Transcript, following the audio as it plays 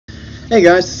Hey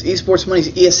guys, this is Esports Money's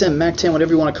ESM, Mac10,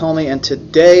 whatever you want to call me, and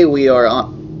today we are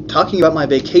talking about my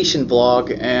vacation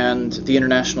vlog and the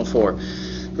International 4.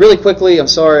 Really quickly, I'm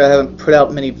sorry I haven't put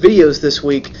out many videos this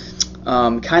week.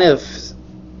 Kind of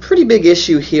pretty big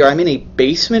issue here. I'm in a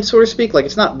basement, so to speak. Like,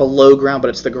 it's not below ground, but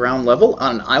it's the ground level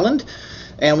on an island.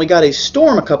 And we got a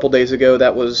storm a couple days ago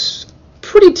that was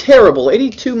pretty terrible.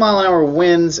 82-mile-an-hour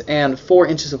winds and 4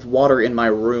 inches of water in my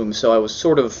room, so I was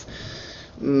sort of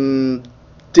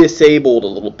disabled a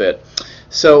little bit.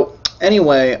 So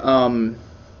anyway,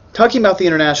 talking about the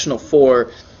International 4,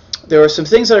 there are some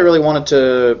things that I really wanted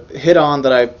to hit on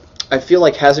that I feel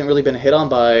like hasn't really been hit on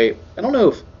by, I don't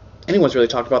know if anyone's really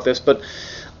talked about this, but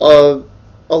a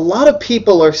lot of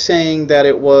people are saying that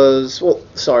it was, well,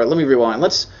 sorry, let me rewind.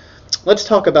 Let's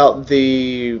talk about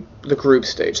the group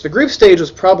stage. The group stage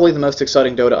was probably the most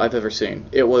exciting DotA I've ever seen.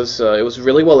 It was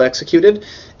really well executed.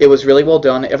 It was really well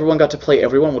done. Everyone got to play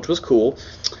everyone, which was cool.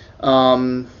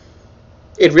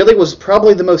 It really was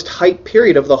probably the most hyped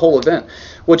period of the whole event,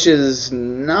 which is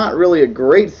not really a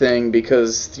great thing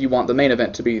because you want the main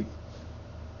event to be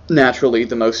naturally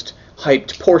the most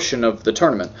hyped portion of the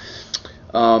tournament.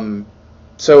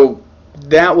 So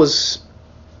that was,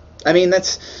 I mean,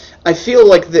 I feel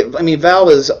like Valve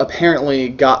has apparently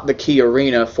got the key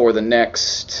arena for the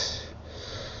next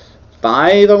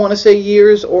 5, I want to say,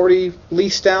 years already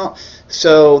leased out.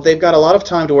 So they've got a lot of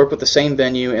time to work with the same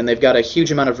venue, and they've got a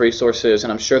huge amount of resources,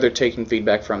 and I'm sure they're taking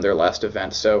feedback from their last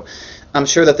event. So I'm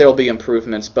sure that there will be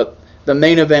improvements, but the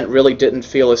main event really didn't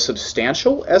feel as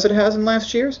substantial as it has in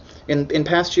past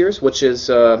years, which is,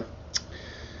 I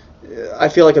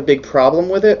feel like, a big problem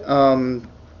with it.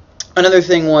 Another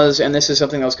thing was, and this is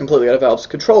something that was completely out of Valve's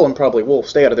control and probably will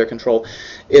stay out of their control,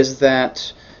 is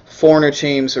that foreigner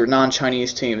teams or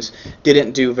non-Chinese teams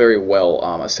didn't do very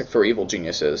well, except for Evil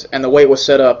Geniuses. And the way it was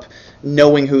set up,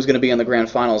 knowing who's going to be in the grand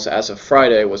finals as of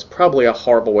Friday, was probably a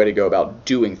horrible way to go about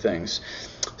doing things.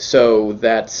 So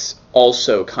that's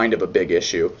also kind of a big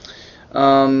issue.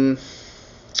 So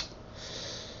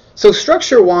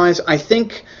structure-wise, I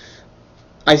think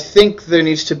there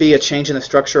needs to be a change in the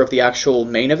structure of the actual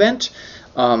main event.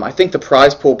 I think the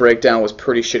prize pool breakdown was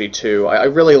pretty shitty too. I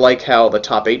really like how the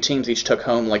top 8 teams each took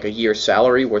home like a year's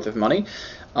salary worth of money,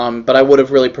 but I would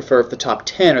have really preferred if the top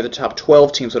 10 or the top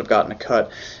 12 teams would have gotten a cut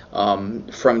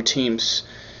from teams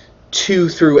 2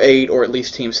 through 8, or at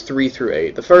least teams 3 through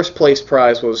 8. The first place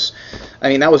prize was, I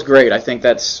mean, that was great. I think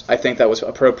that was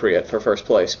appropriate for first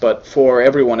place, but for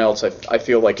everyone else, I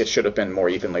feel like it should have been more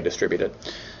evenly distributed.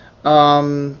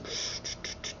 I'm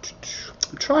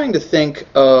trying to think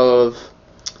of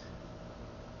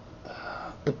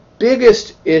the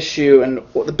biggest issue, and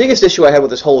the biggest issue I had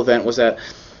with this whole event was that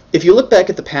if you look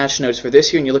back at the patch notes for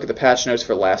this year and you look at the patch notes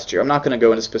for last year, I'm not going to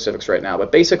go into specifics right now,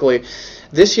 but basically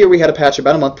this year we had a patch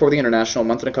about a month before the International, a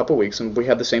month and a couple weeks, and we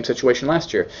had the same situation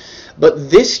last year.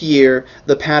 But this year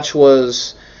the patch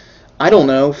was, I don't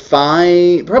know,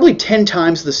 probably 10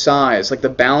 times the size. Like, the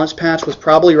balance patch was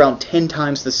probably around 10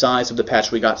 times the size of the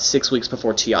patch we got 6 weeks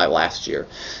before TI last year,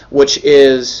 which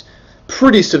is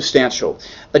pretty substantial.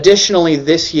 Additionally,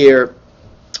 this year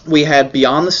we had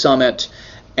Beyond the Summit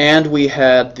and we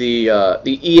had the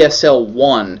ESL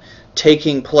 1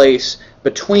 taking place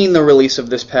between the release of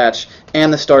this patch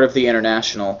and the start of the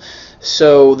International.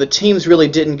 So the teams really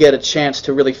didn't get a chance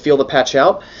to really feel the patch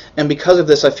out, and because of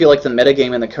this I feel like the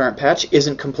metagame in the current patch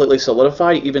isn't completely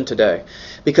solidified even today.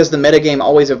 Because the metagame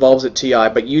always evolves at TI,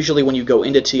 but usually when you go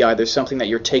into TI there's something that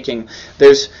you're taking,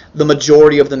 the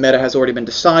majority of the meta has already been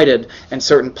decided, and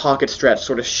certain pocket strats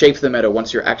sort of shape the meta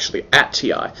once you're actually at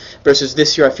TI. Versus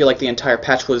this year I feel like the entire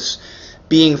patch was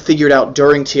being figured out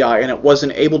during TI, and it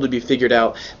wasn't able to be figured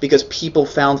out because people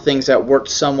found things that worked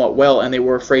somewhat well and they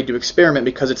were afraid to experiment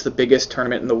because it's the biggest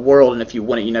tournament in the world, and if you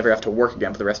win it you never have to work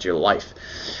again for the rest of your life.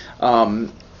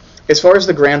 As far as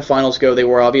the grand finals go, they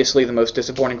were obviously the most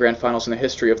disappointing grand finals in the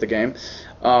history of the game.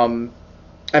 I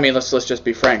mean, let's just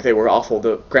be frank, they were awful.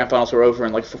 The grand finals were over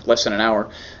in like less than an hour,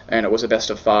 and it was a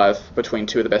best of 5 between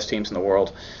 2 of the best teams in the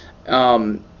world.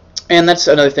 And that's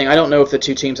another thing. I don't know if the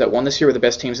 2 teams that won this year were the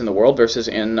best teams in the world versus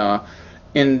in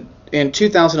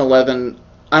 2011.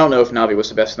 I don't know if Navi was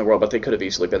the best in the world, but they could have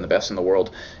easily been the best in the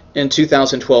world. In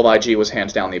 2012, IG was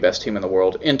hands down the best team in the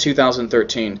world. In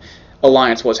 2013,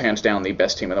 Alliance was hands down the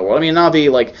best team in the world. I mean, Navi,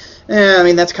 I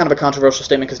mean, that's kind of a controversial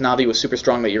statement because Navi was super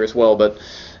strong that year as well, but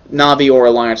Navi or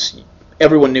Alliance,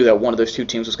 everyone knew that one of those 2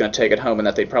 teams was going to take it home and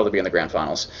that they'd probably be in the grand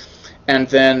finals. And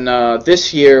then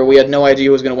this year, we had no idea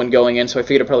who was going to win going in, so I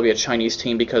figured it'd probably be a Chinese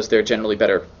team because they're generally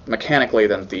better mechanically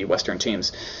than the Western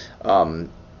teams.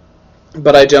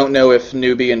 but I don't know if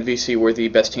Newbie and VC were the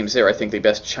best teams there. I think the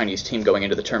best Chinese team going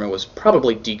into the tournament was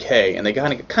probably DK, and they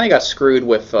kind of got screwed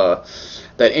with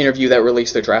that interview that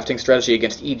released their drafting strategy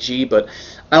against EG. But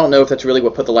I don't know if that's really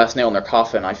what put the last nail in their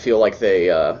coffin. I feel like they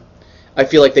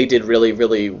did really,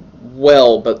 really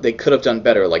well, but they could have done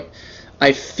better. Like,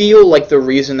 I feel like the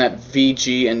reason that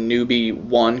VG and Newbie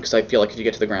won, because I feel like if you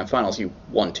get to the grand finals, you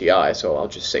won TI, so I'll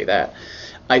just say that.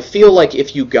 I feel like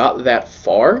if you got that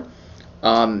far,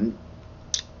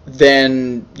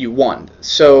 then you won.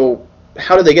 So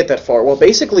how did they get that far? Well,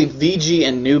 basically VG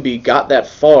and Newbie got that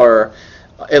far,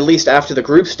 at least after the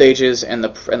group stages and the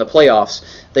playoffs.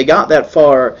 They got that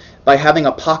far by having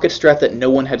a pocket strat that no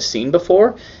one had seen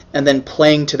before, and then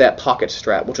playing to that pocket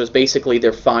strat, which was basically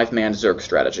their 5-man Zerg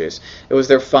strategies. It was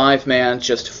their 5-man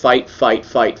just fight, fight,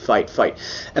 fight, fight, fight.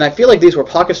 And I feel like these were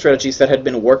pocket strategies that had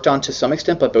been worked on to some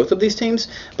extent by both of these teams,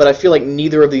 but I feel like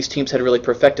neither of these teams had really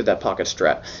perfected that pocket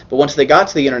strat. But once they got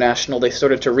to the International, they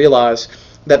started to realize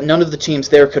that none of the teams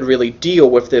there could really deal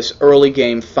with this early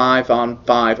game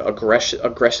 5-on-5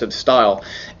 aggressive style.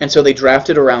 And so they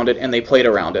drafted around it and they played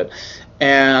around it.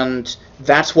 And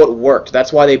that's what worked.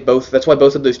 That's why both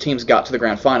of those teams got to the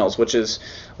grand finals, which is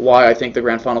why I think the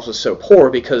grand finals was so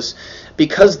poor, because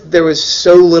there was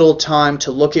so little time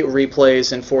to look at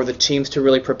replays and for the teams to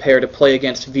really prepare to play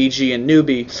against VG and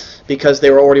Newbie, because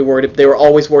they were always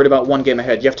worried about one game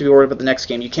ahead. You have to be worried about the next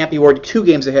game. You can't be worried 2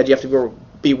 games ahead. You have to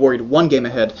be worried 1 game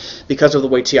ahead, because of the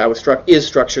way TI is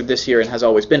structured this year and has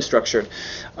always been structured,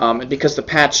 and because the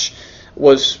patch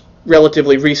was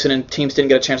relatively recent and teams didn't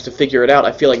get a chance to figure it out.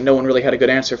 I feel like no one really had a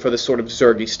good answer for this sort of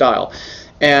Zergy style.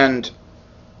 And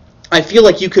I feel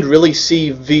like you could really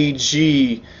see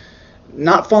VG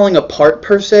not falling apart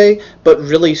per se, but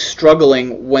really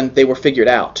struggling when they were figured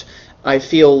out. I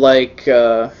feel like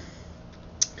for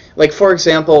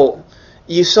example,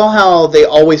 you saw how they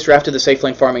always drafted the safe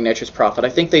lane farming Nature's Prophet. I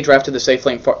think they drafted the safe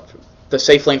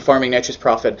lane farming Nature's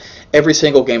Prophet every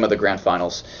single game of the grand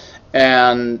finals.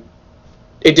 And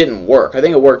it didn't work. I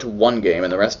think it worked 1 game,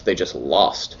 and the rest they just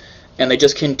lost. And they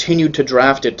just continued to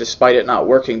draft it despite it not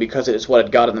working, because it is what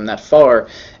had gotten them that far.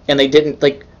 And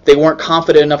they weren't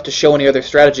confident enough to show any other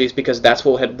strategies, because that's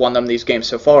what had won them these games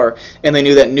so far. And they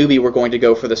knew that Newbie were going to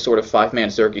go for this sort of 5-man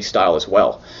Zergy style as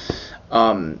well.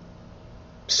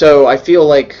 So I feel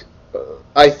like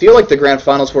the grand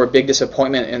finals were a big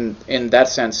disappointment in that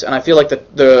sense, and I feel like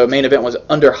the main event was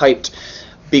underhyped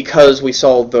because we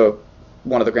saw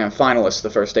one of the grand finalists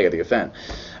the first day of the event.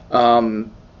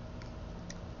 All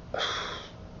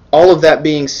of that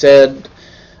being said,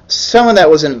 some of that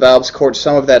was in Valve's court,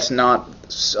 some of that's not.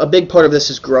 A big part of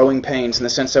this is growing pains, in the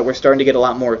sense that we're starting to get a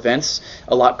lot more events,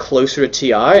 a lot closer to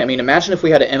TI. I mean, imagine if we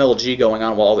had an MLG going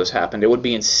on while all this happened. It would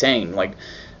be insane. Like,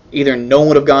 either no one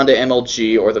would have gone to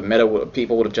MLG, or the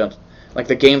people would have jumped. Like,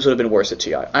 the games would have been worse at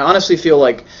TI. I honestly feel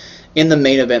like in the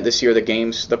main event this year,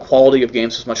 the quality of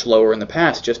games was much lower in the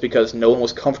past, just because no one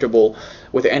was comfortable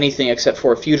with anything except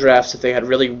for a few drafts that they had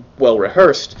really well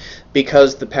rehearsed,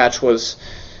 because the patch was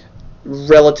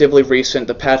relatively recent,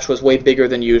 the patch was way bigger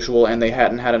than usual, and they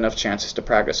hadn't had enough chances to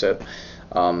practice it.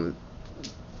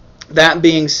 That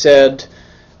being said,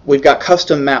 we've got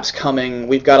custom maps coming,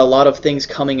 we've got a lot of things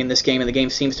coming in this game, and the game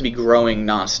seems to be growing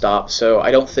nonstop, so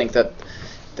I don't think that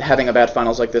having a bad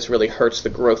finals like this really hurts the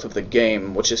growth of the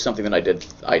game, which is something that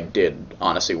I did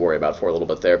honestly worry about for a little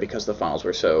bit there, because the finals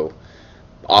were so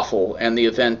awful, and the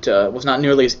event was not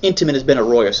nearly as intimate as Ben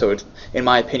Arroyo, so in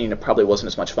my opinion it probably wasn't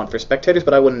as much fun for spectators,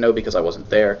 but I wouldn't know because I wasn't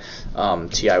there.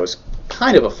 TI was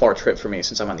kind of a far trip for me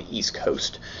since I'm on the East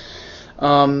Coast.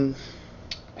 I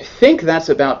think that's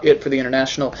about it for the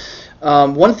International.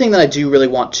 One thing that I do really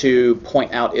want to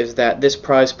point out is that this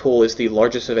prize pool is the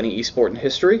largest of any esport in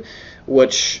history,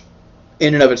 which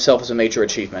in and of itself is a major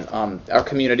achievement. Our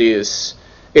community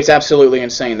it's absolutely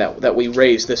insane that we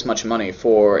raise this much money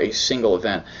for a single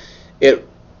event.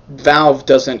 Valve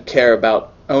doesn't care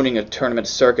about owning a tournament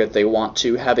circuit. They want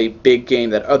to have a big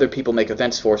game that other people make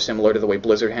events for, similar to the way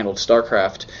Blizzard handled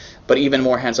StarCraft, but even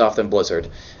more hands-off than Blizzard.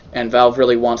 And Valve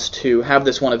really wants to have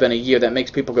this one event a year that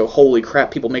makes people go, holy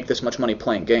crap, people make this much money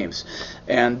playing games.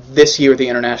 And this year the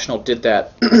International did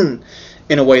that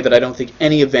in a way that I don't think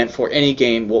any event for any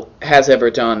game has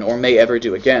ever done or may ever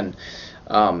do again.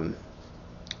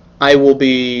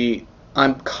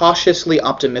 I'm cautiously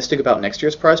optimistic about next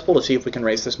year's prize pool to see if we can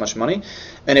raise this much money.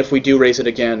 And if we do raise it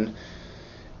again,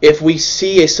 if we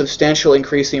see a substantial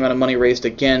increase in the amount of money raised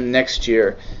again next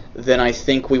year, then I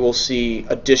think we will see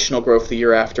additional growth the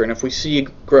year after. And if we see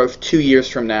growth 2 years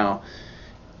from now,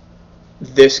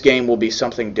 this game will be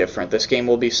something different. This game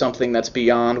will be something that's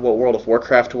beyond what World of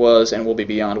Warcraft was, and will be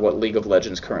beyond what League of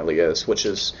Legends currently is, which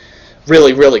is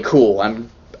really, really cool. I'm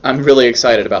really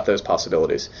excited about those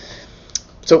possibilities.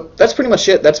 So that's pretty much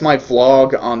it. That's my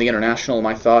vlog on the International,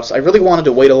 my thoughts. I really wanted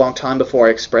to wait a long time before I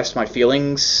expressed my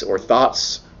feelings or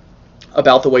thoughts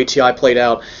about the way TI played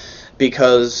out,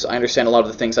 because I understand a lot of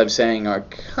the things I'm saying are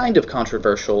kind of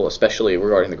controversial, especially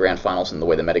regarding the grand finals and the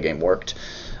way the metagame worked.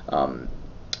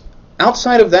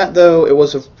 Outside of that, though, it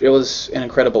was an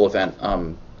incredible event,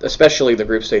 especially the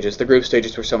group stages. The group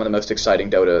stages were some of the most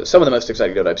exciting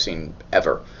Dota I've seen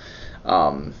ever.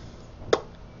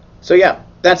 So yeah,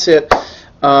 that's it.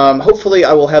 Hopefully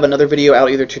I will have another video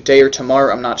out either today or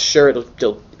tomorrow. I'm not sure. It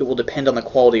will depend on the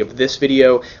quality of this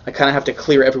video. I kind of have to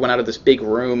clear everyone out of this big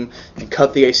room and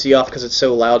cut the AC off because it's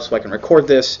so loud so I can record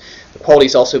this. The quality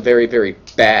is also very, very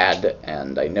bad,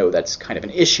 and I know that's kind of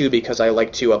an issue because I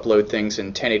like to upload things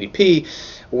in 1080p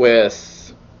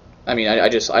with... I mean, I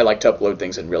like to upload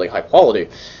things in really high quality,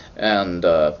 and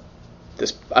I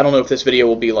don't know if this video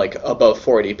will be like above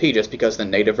 480p just because the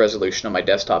native resolution on my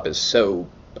desktop is so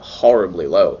horribly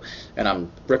low, and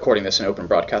I'm recording this in Open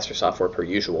Broadcaster software per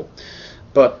usual.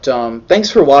 But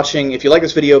thanks for watching. If you like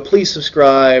this video, please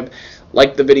subscribe,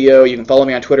 like the video. You can follow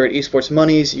me on Twitter at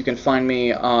esportsmonies. You can find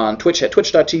me on Twitch at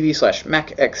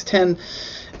twitch.tv/macx10.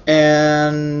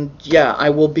 And yeah, I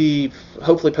will be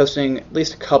hopefully posting at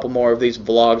least a couple more of these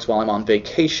vlogs while I'm on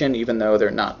vacation, even though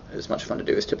they're not as much fun to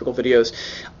do as typical videos.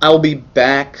 I'll be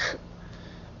back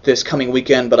this coming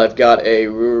weekend, but I've got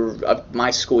my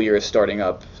school year is starting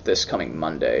up this coming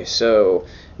Monday, so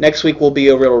next week will be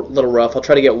a little rough. I'll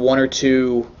try to get one or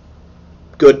two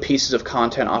good pieces of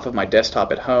content off of my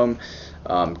desktop at home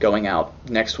going out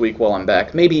next week while I'm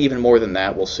back. Maybe even more than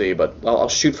that, we'll see, but I'll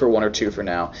shoot for one or two for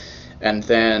now. And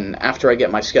then after I get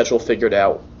my schedule figured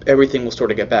out, everything will sort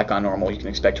of get back on normal. You can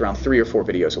expect around 3 or 4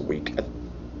 videos a week,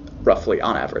 roughly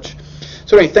on average.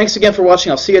 So anyway, thanks again for watching.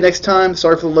 I'll see you next time.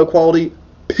 Sorry for the low quality.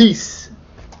 Peace.